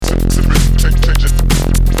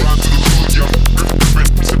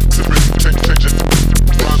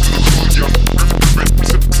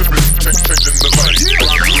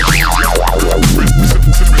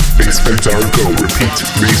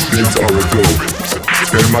Bass spins are a go.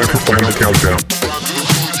 Stand by for final countdown.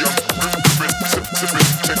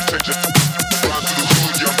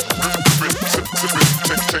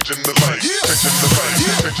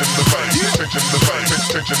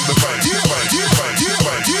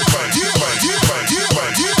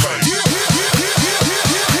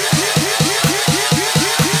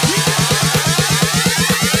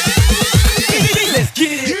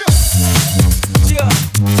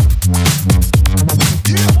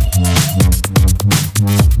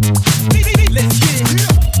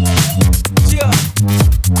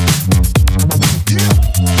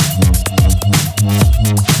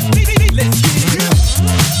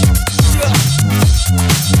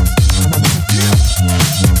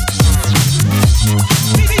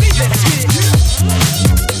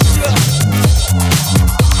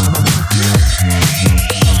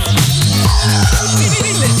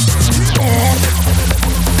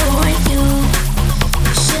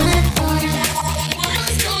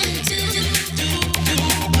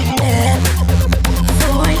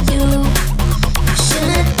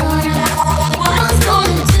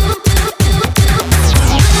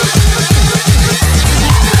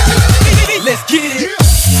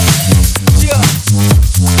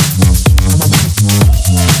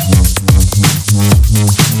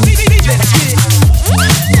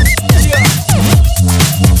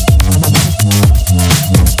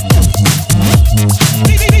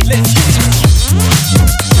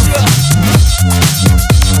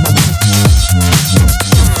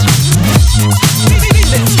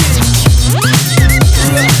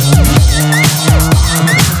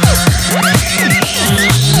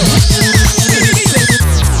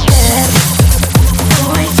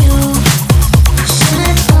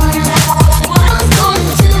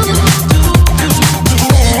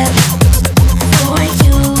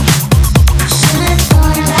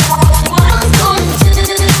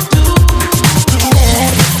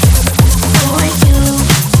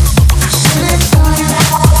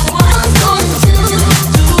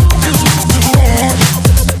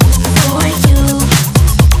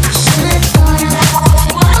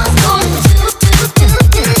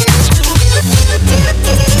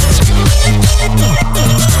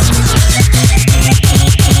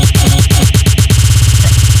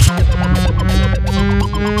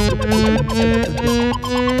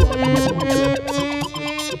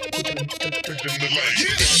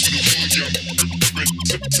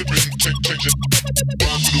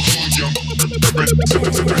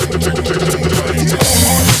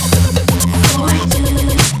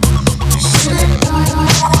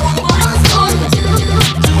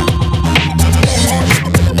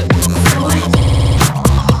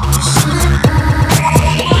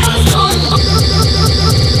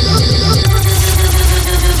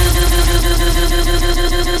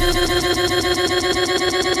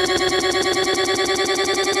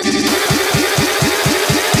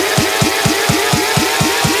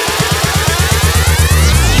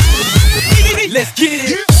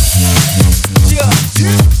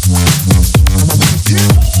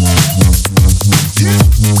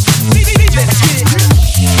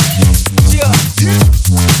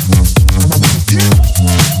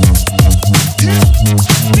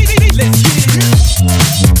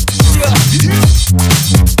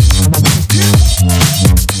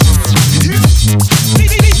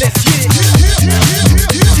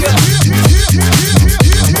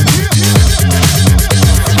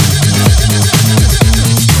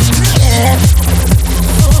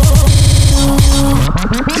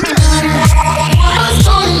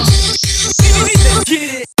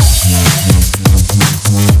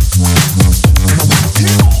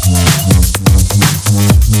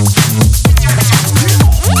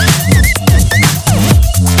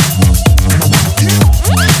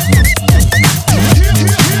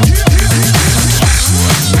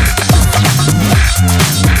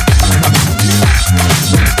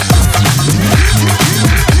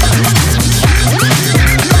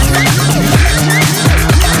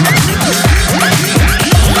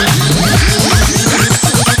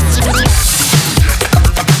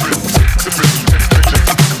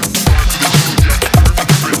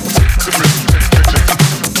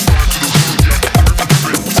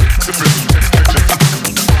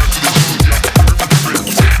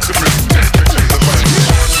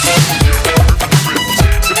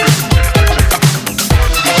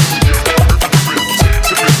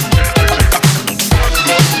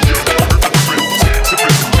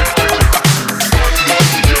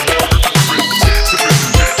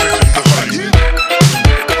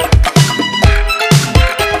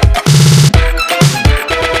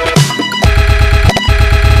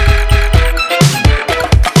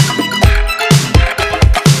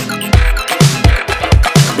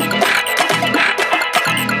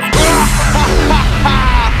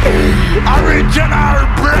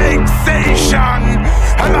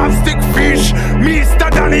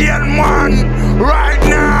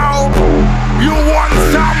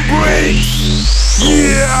 break.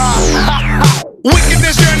 Yeah.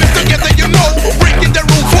 Wickedness journeys together, you know. Breaking the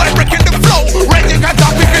rules while breaking the flow. Raising hands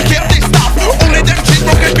up if you can't they stop. Only them cheap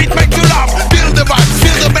broken beat make you laugh. Feel the vibes,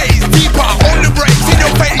 feel the bass, deeper. Only breaks in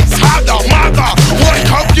your face, harder, mother. What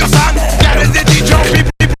help you, son? That is the DJ.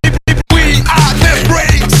 We are the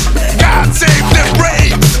breaks. God save the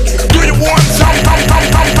breaks. Do you want some?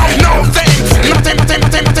 No thanks. Nothing.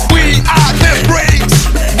 We are the breaks.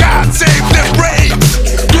 God save the breaks.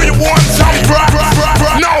 Do you want some?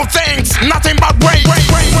 No thanks. Nothing but breaks.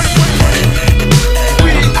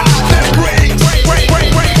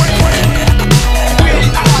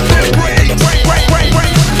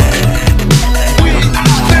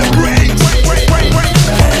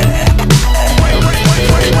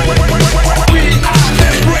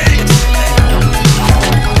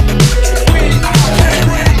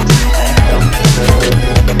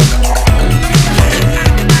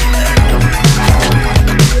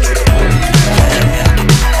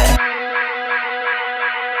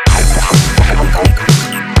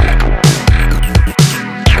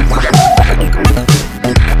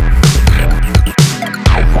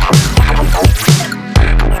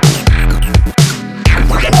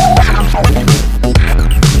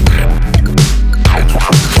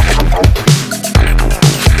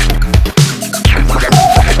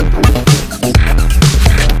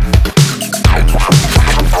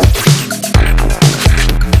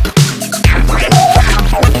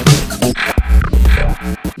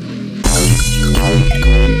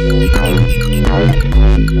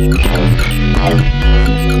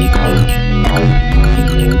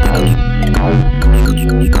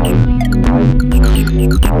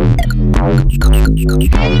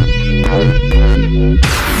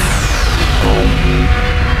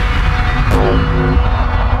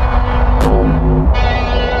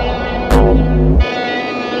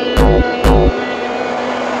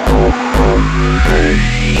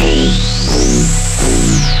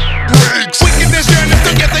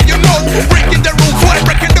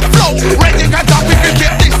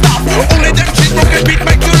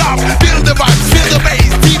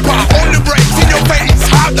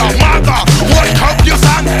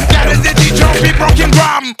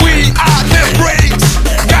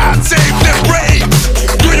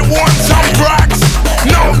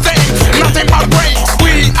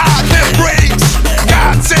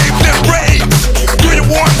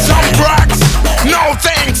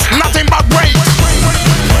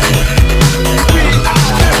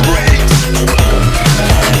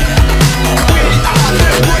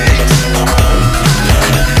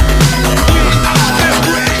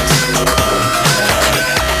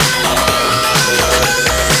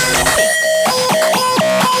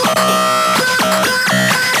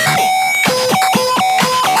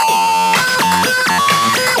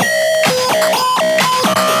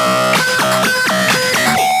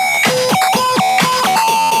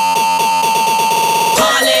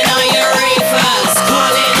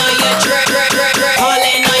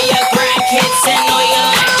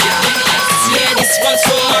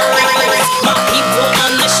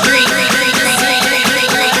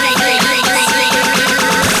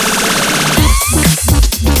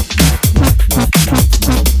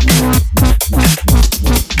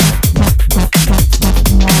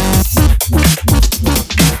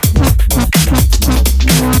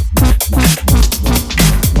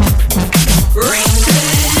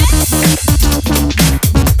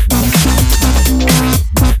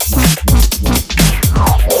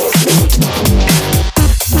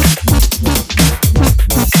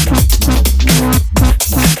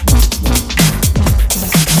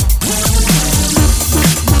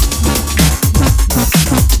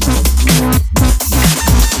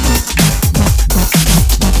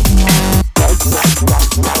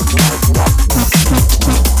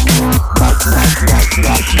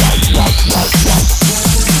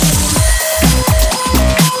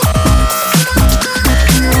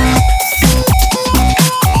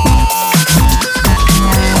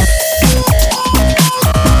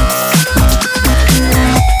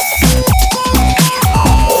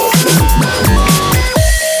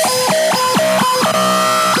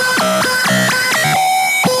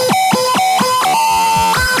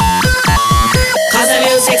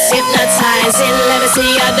 hypnotizing. Let me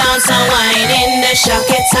see you dance and wine in the shock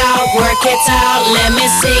it out, work it out. Let me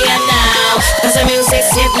see you now, cause the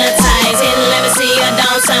music's hypnotizing. Let me see you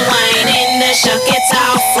dance and wine in the shock it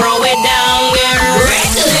out, throw it down, get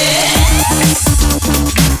reckless.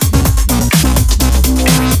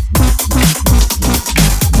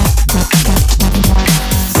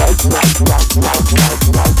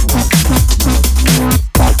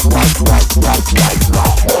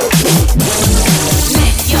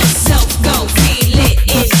 Let your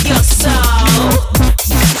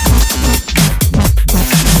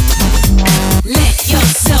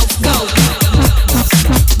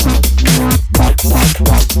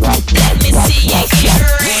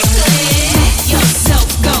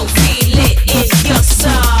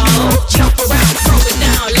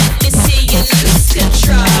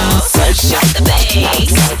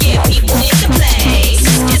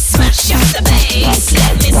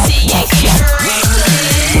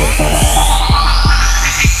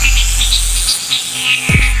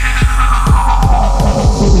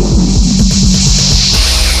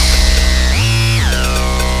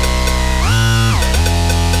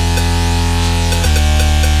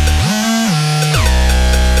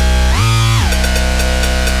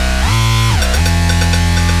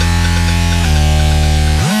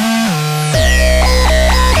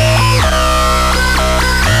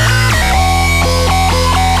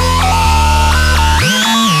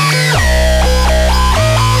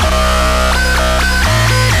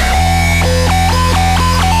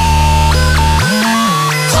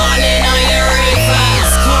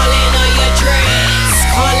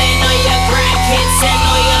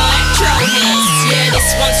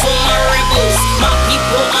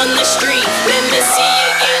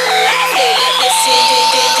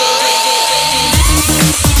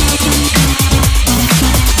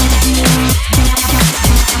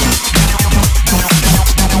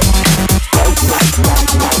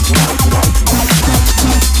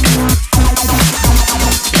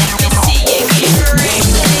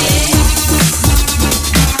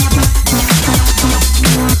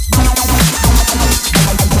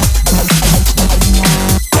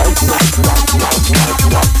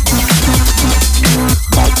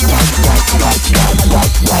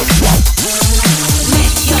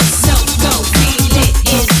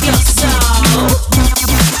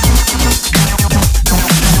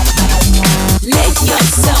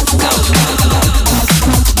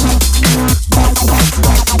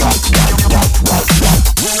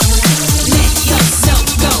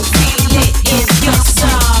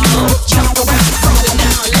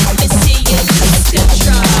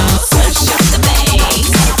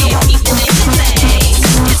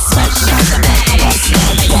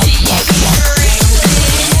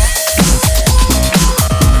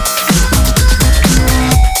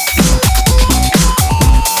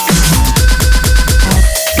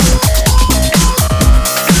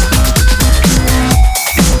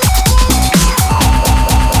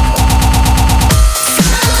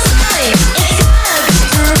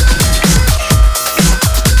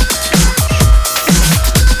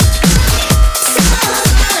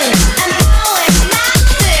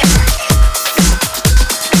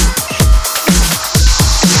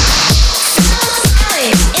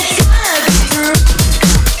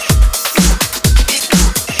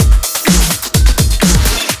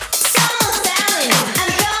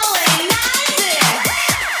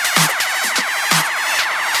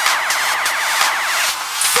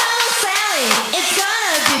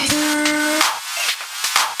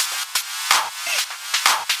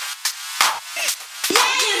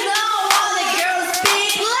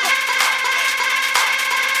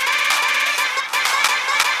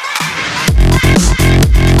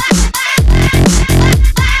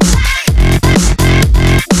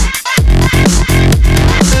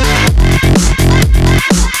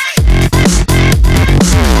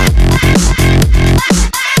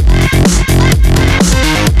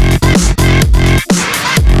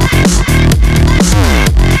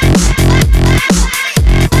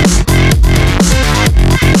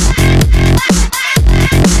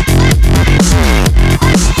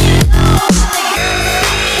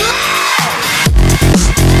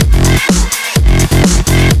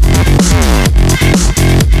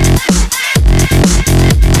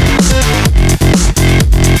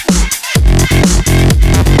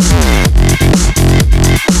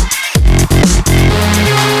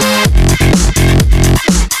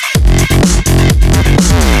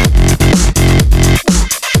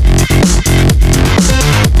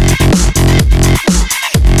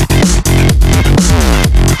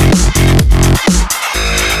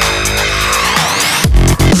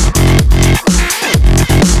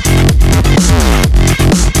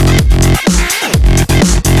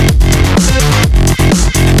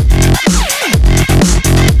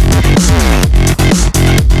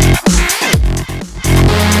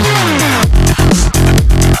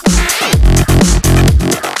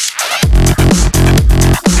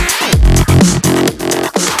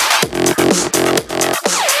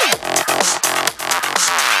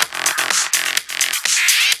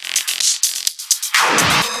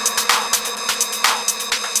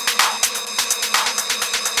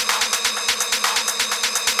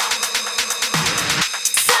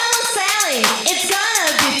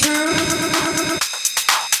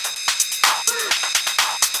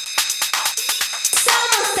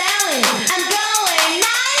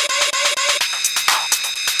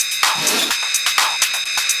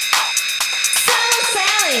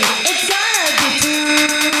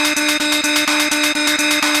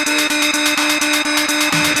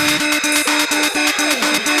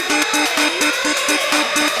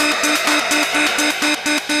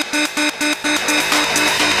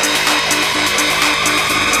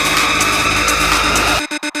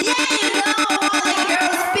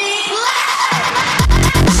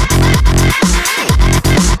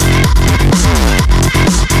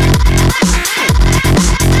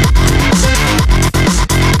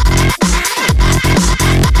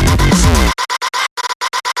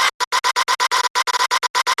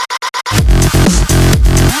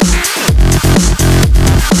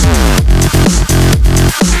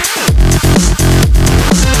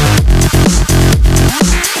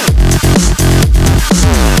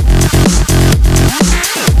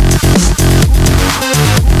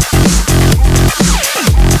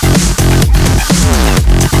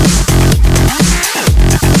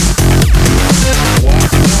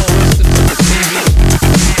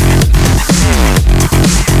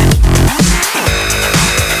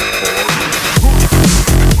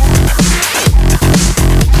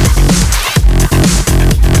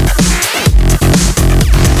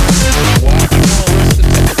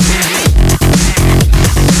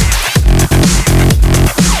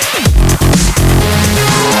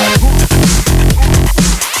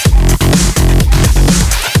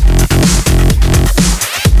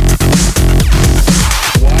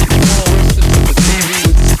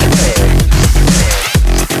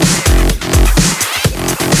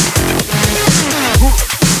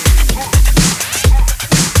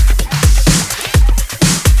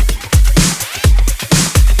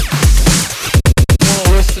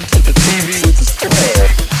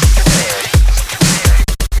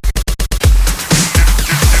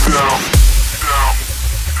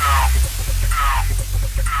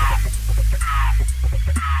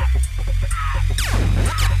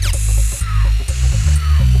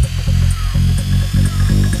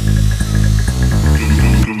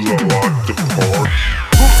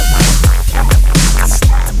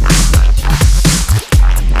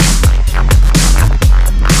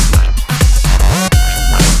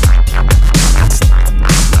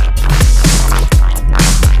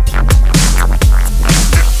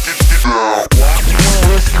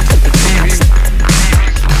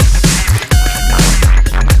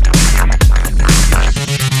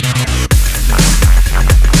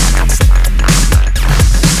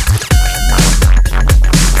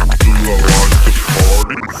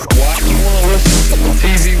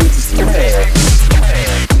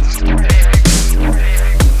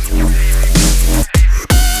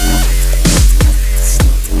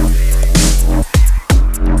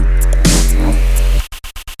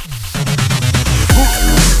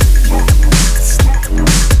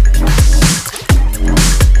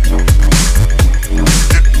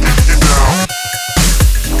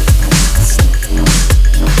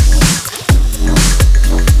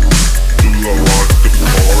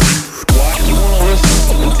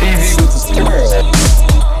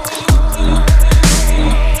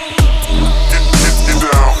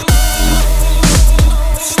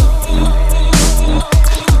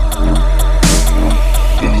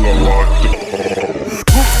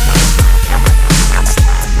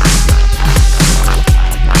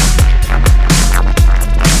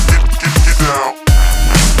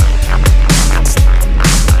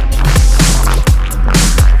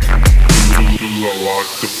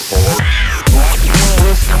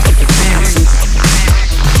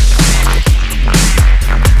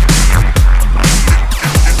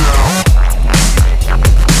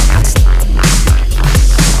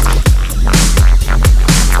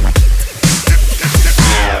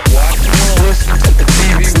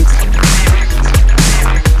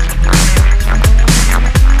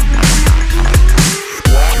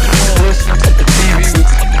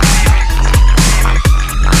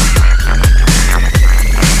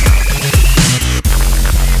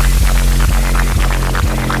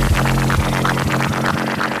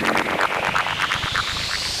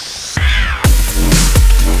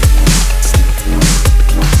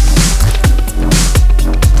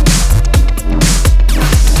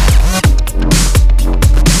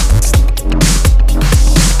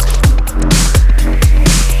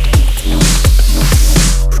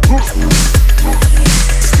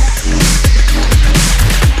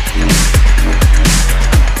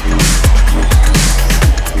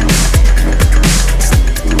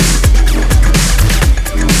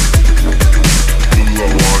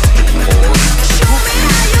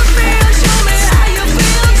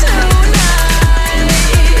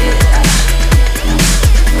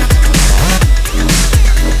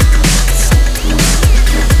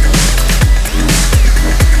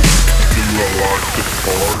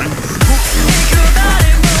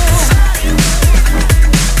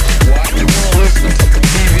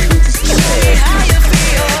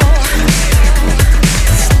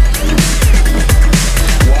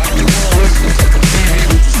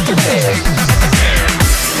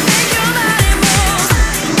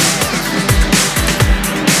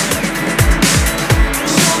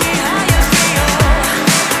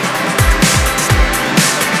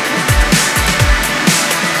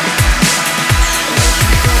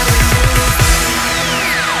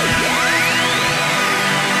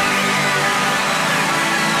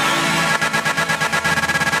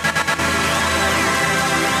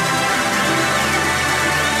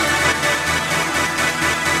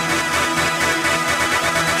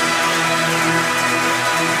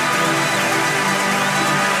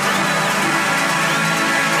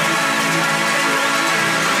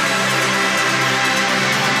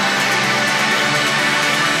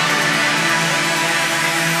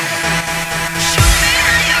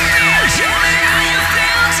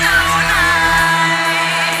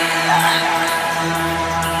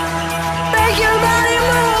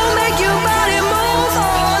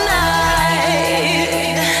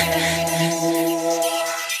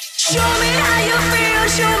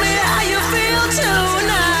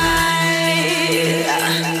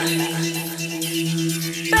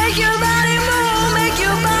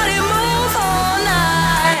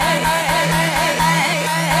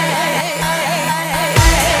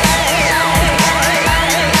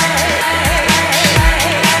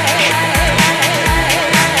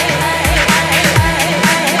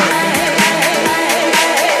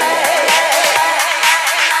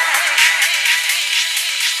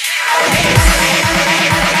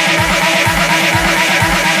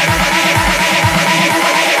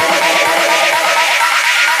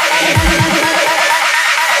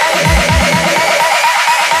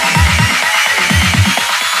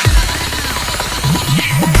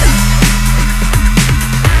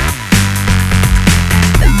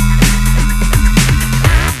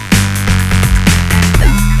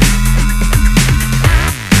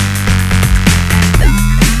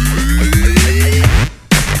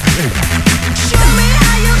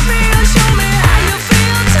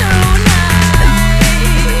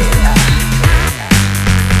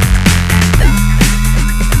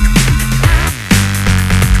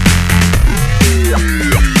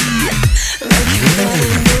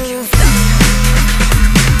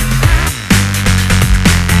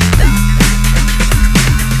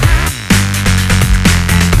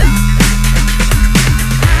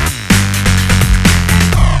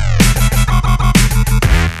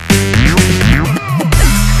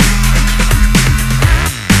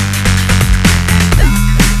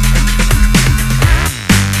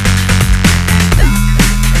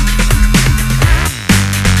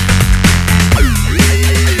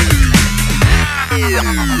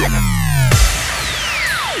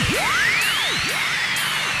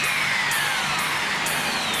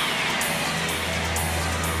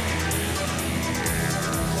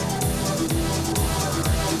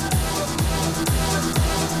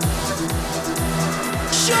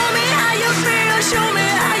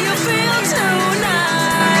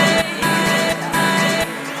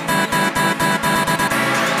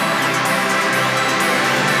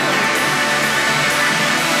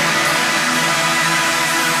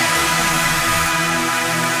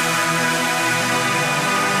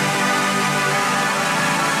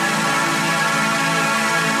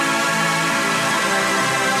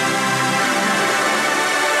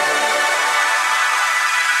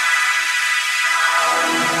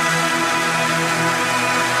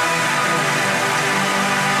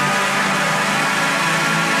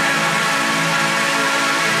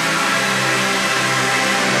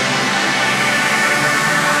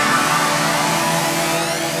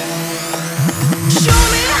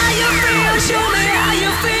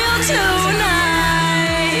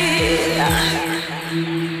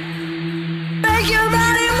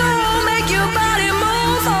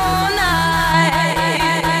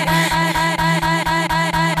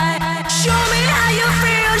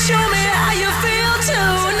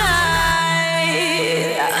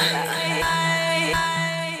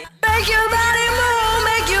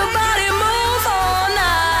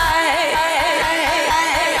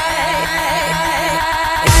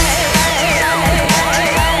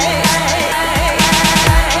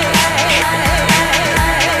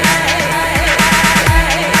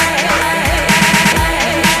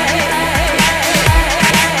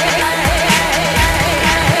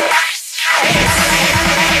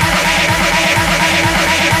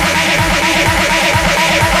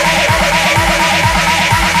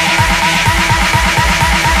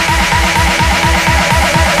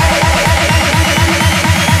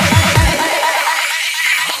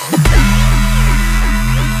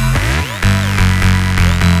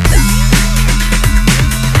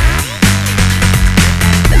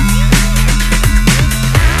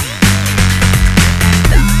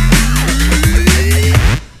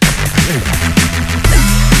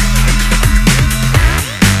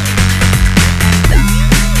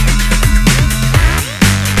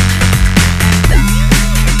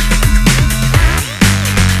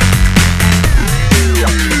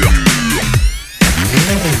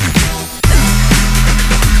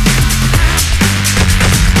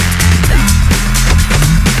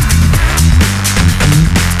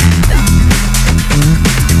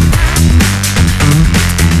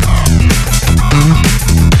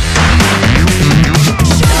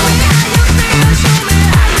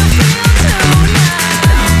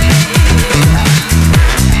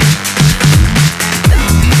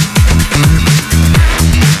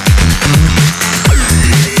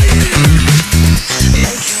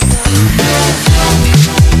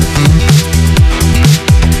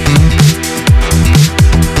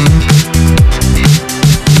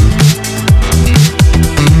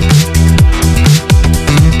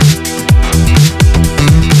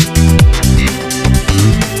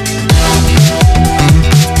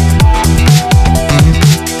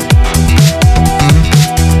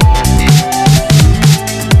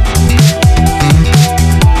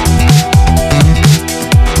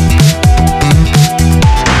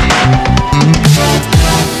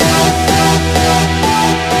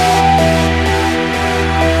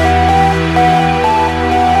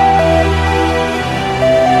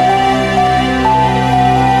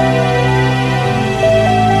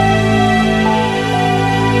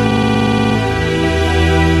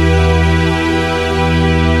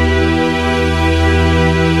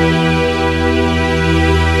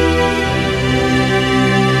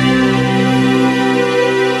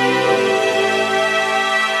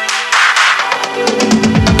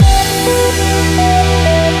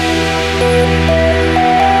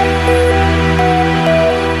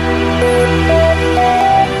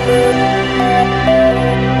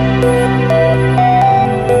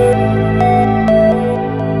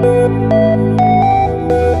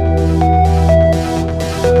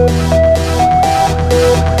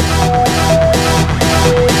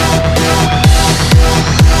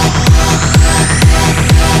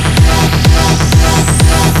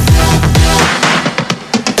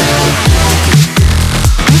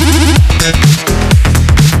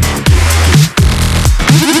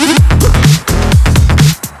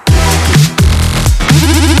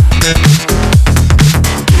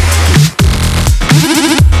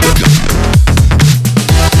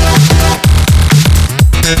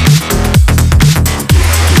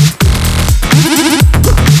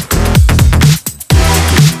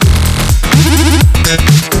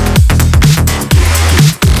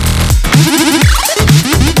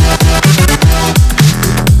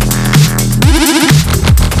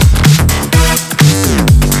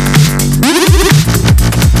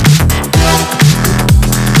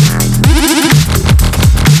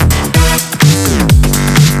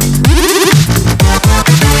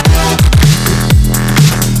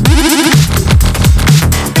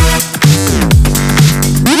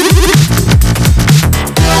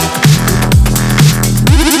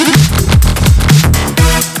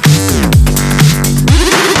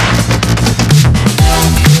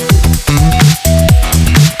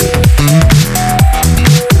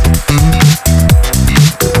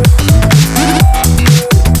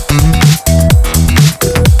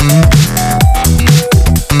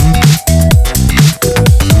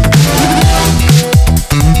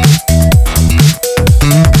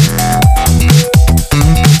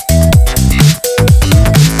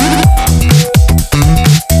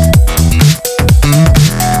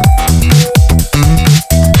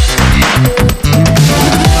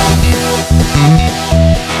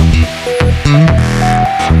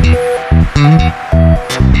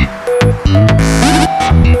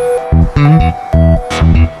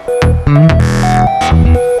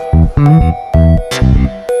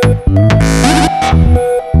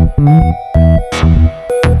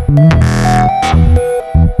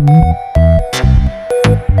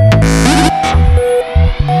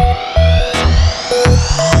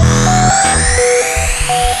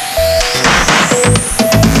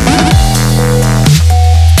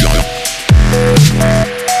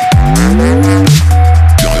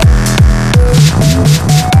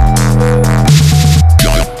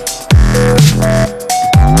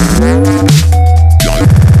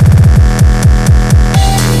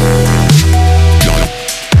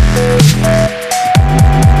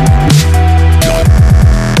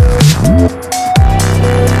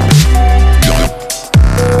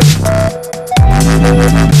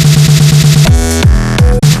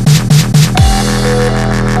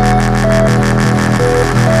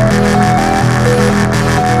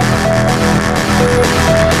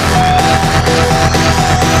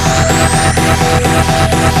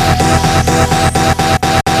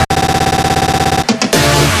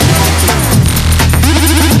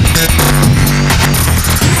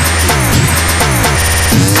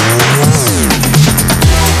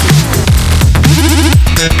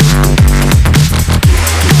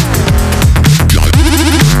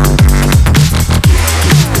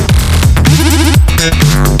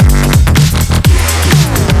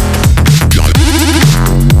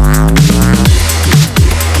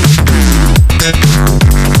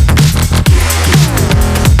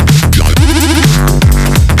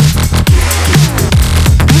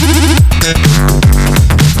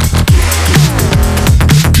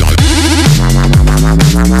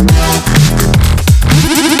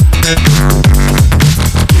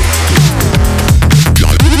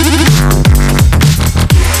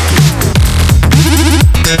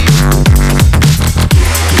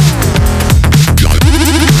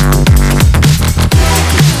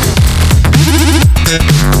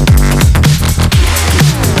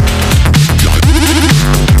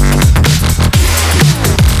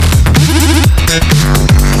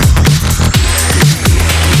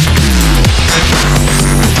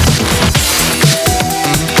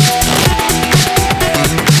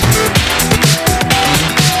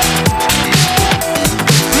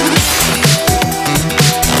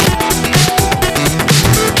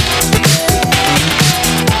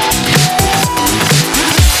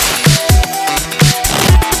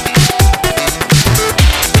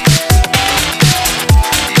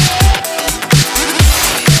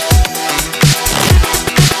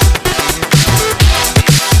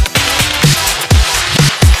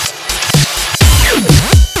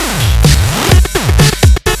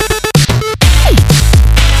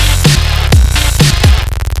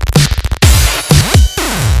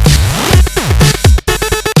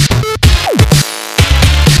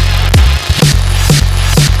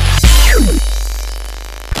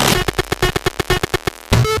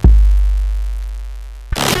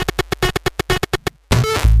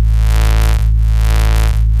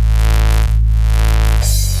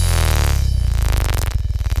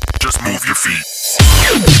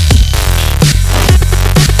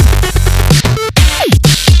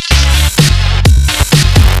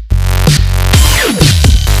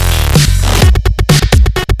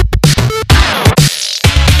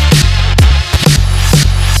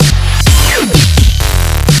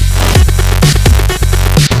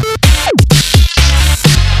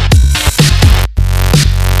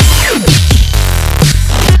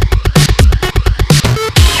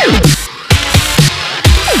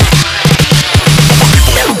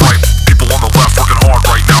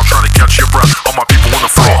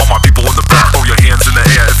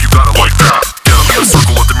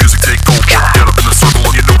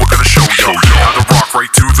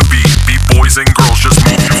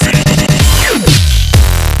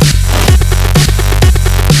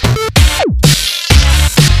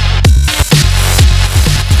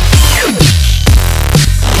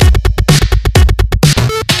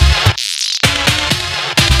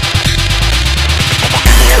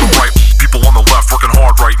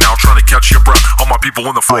people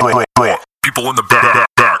in the front, people in the back.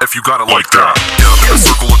 If you got it like that, get up in the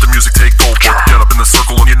circle, let the music take over. Get up in the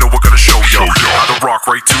circle and you know we're gonna show you how to rock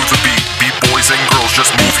right to the beat. Beat boys and girls,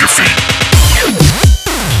 just move your feet.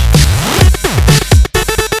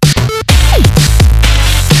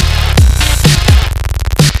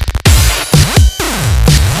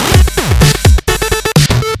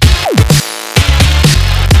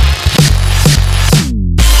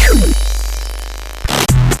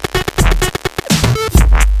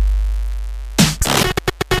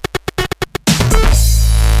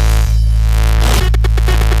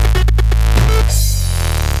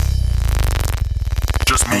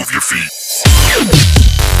 Just move your feet.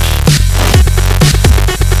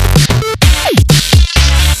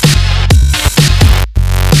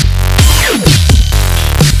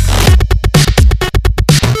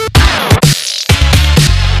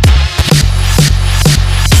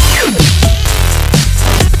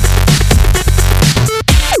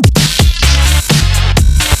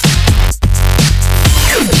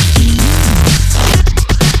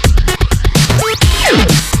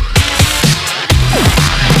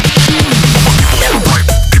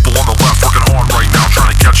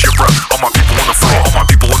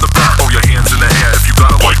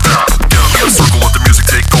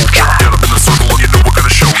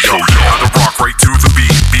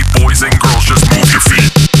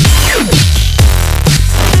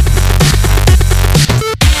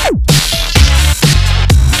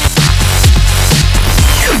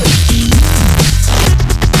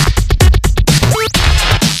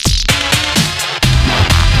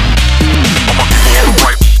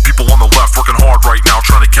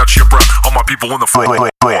 People in the front,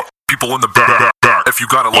 people in the back. If you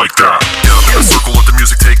got it like that, get up in the circle, let the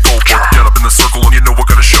music take over. Get up in the circle and you know we're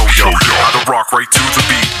gonna show you how to rock right to the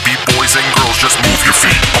beat. Beat boys and girls, just move your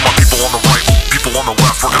feet. All my people on the right, people on the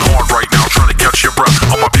left, working hard right now, trying to catch your breath.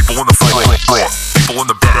 All my people in the front, people in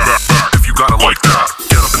the back. If you got it like that,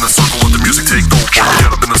 get up in the circle, let the music take over.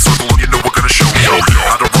 Get up in the circle and you know we're gonna show you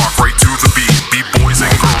how to rock right to the beat. Beat boys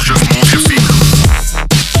and girls, just move your feet.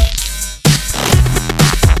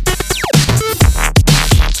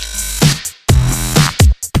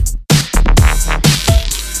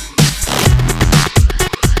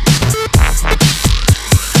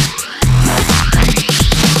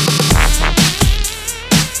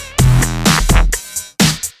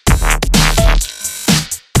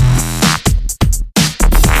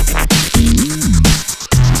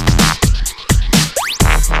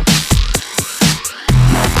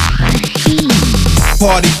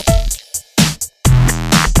 Party.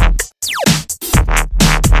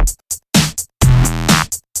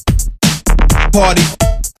 Party.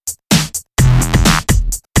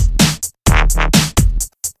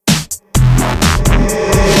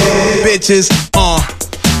 Bitches,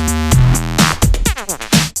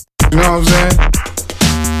 you know what I'm saying?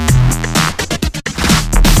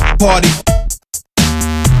 Party.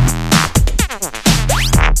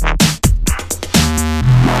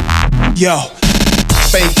 Yo.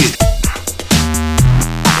 Fake it.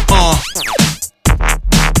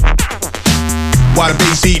 Why the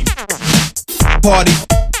bass eat? Party.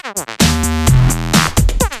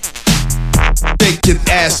 Shake your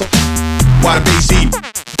ass. Why the bass eat?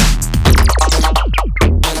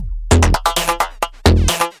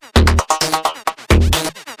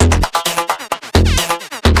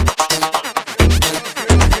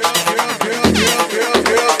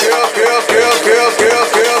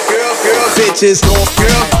 Bitches, north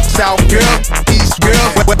girl, south girl, east girl,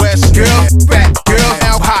 west girl, fat girl,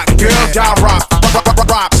 now hot girl, y'all rock,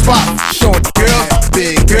 spot, short girl,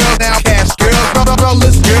 big girl, now cash girl,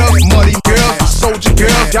 colorless girl, muddy girl, soldier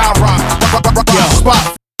girl, y'all rock,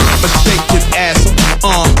 spot, but shake your ass,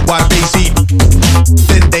 why they eat,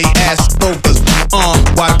 then they ass over,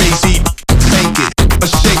 why they eat, make it, but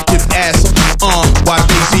shake your ass, why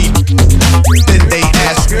they eat, then they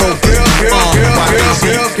ass over, why they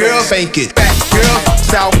eat, fake it.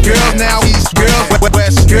 South girl, now east girl,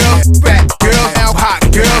 west girl, fat girl, now hot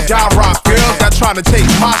girl, y'all rock girl, y'all tryna take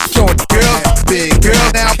my joint girl, big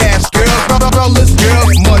girl, now cash girl, colorless girl,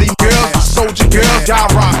 muddy girl, soldier girl, y'all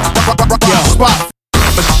rock, spot,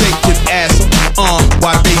 but shake your ass,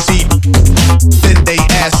 why they eat, then they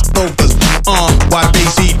ass over, why they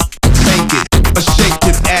eat, make it, but shake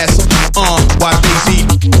your ass, why they eat,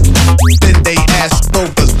 then they ass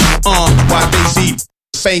over, why they eat,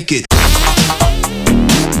 fake it.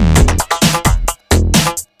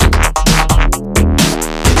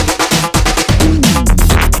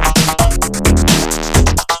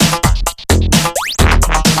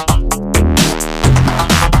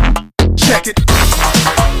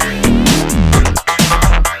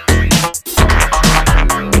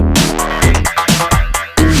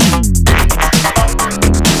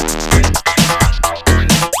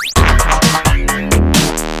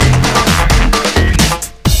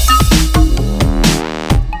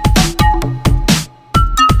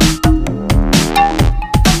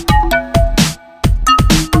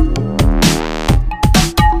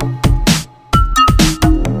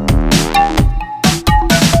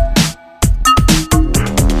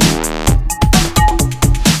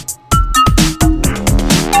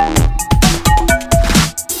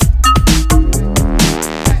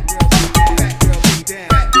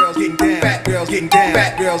 getting down,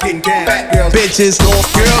 fat girls getting down, fat girls. Bitches, north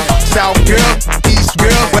girl, south girl, east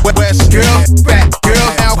girl, west girl, fat girl,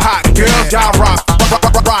 now hot girl, y'all rock,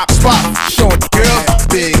 rock spot. Short girl,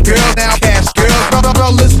 big girl, now cash girl,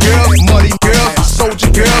 colorless girl, muddy girl, soldier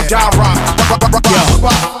girl, y'all rock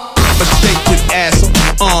spot. I'ma shake his ass,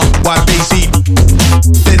 while they see.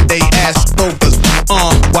 Then they ask overs,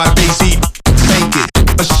 while they see. Shake it,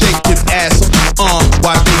 I'ma shake his ass,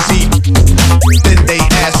 while they see. Then they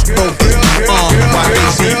ask overs, while they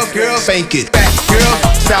see. Fake it, fat girl,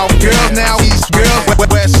 south girl, now east girl,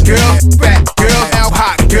 west girl, fat girl, now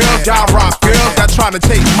hot girl, y'all rock girl, y'all tryna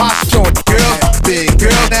take my short girl, big girl,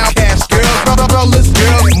 now cash girl, colorless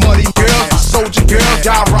girl, muddy girl, soldier girl,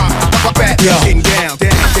 y'all rock, fat girl, getting down,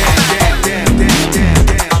 down, down, down, down, down, down.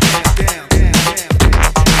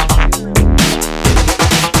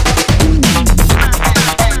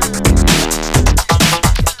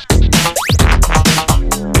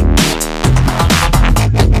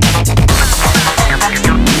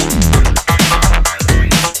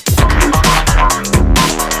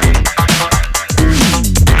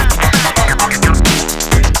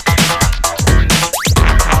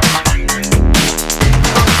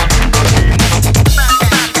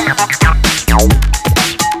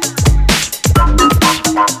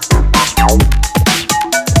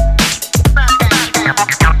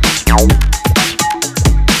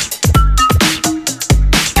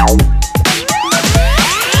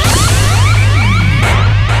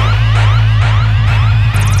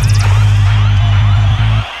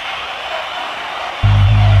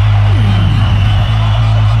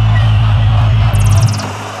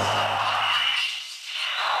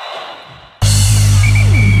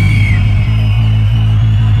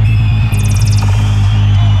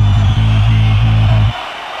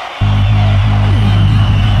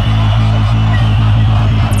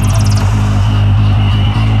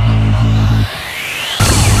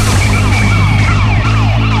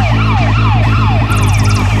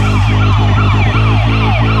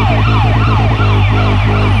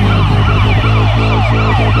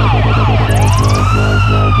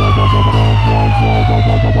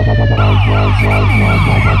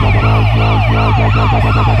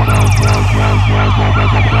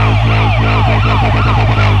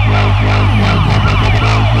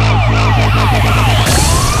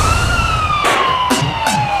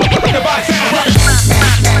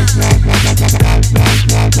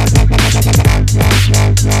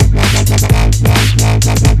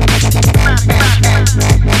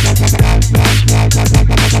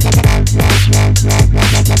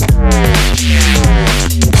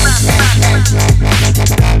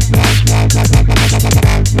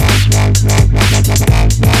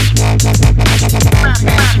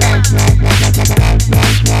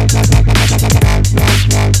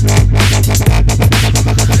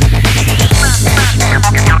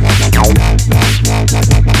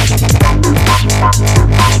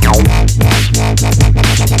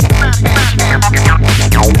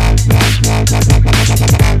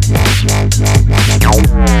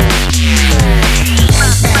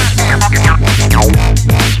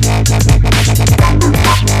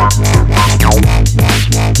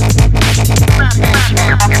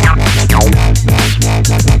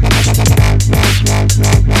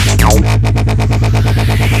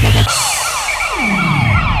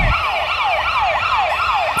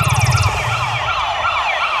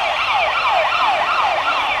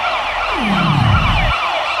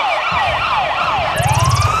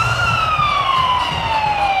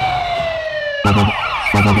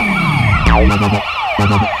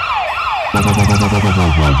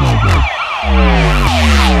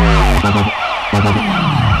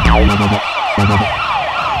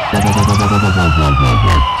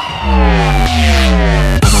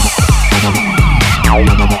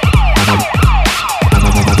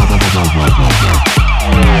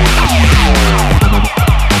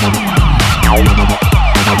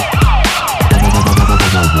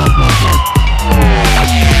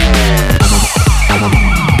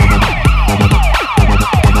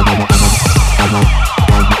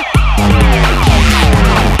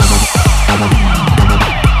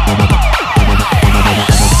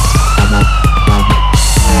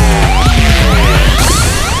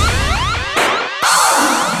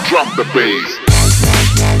 Drop the bass.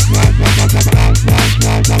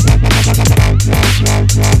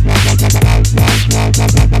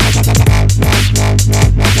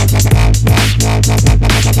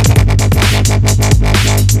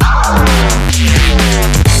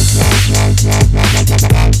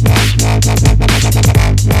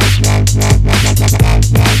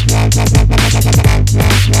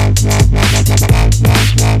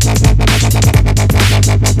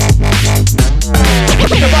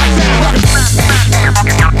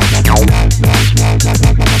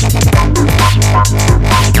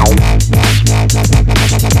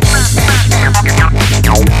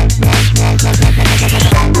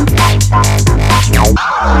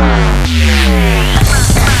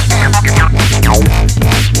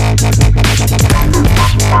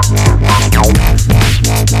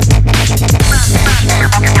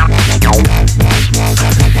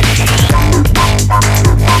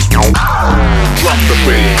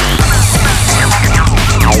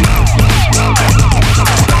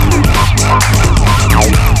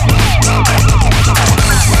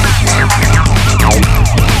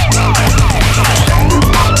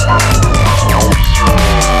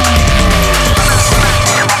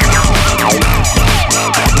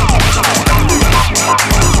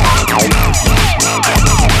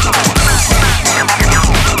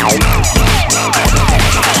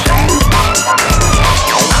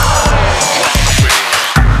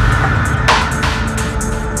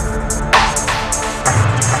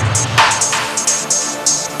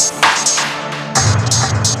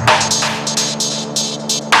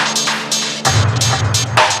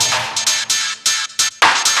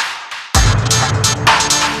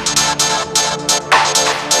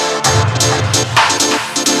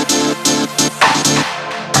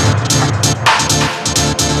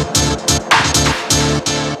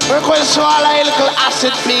 swallow a little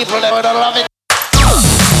acid, people, they would love it.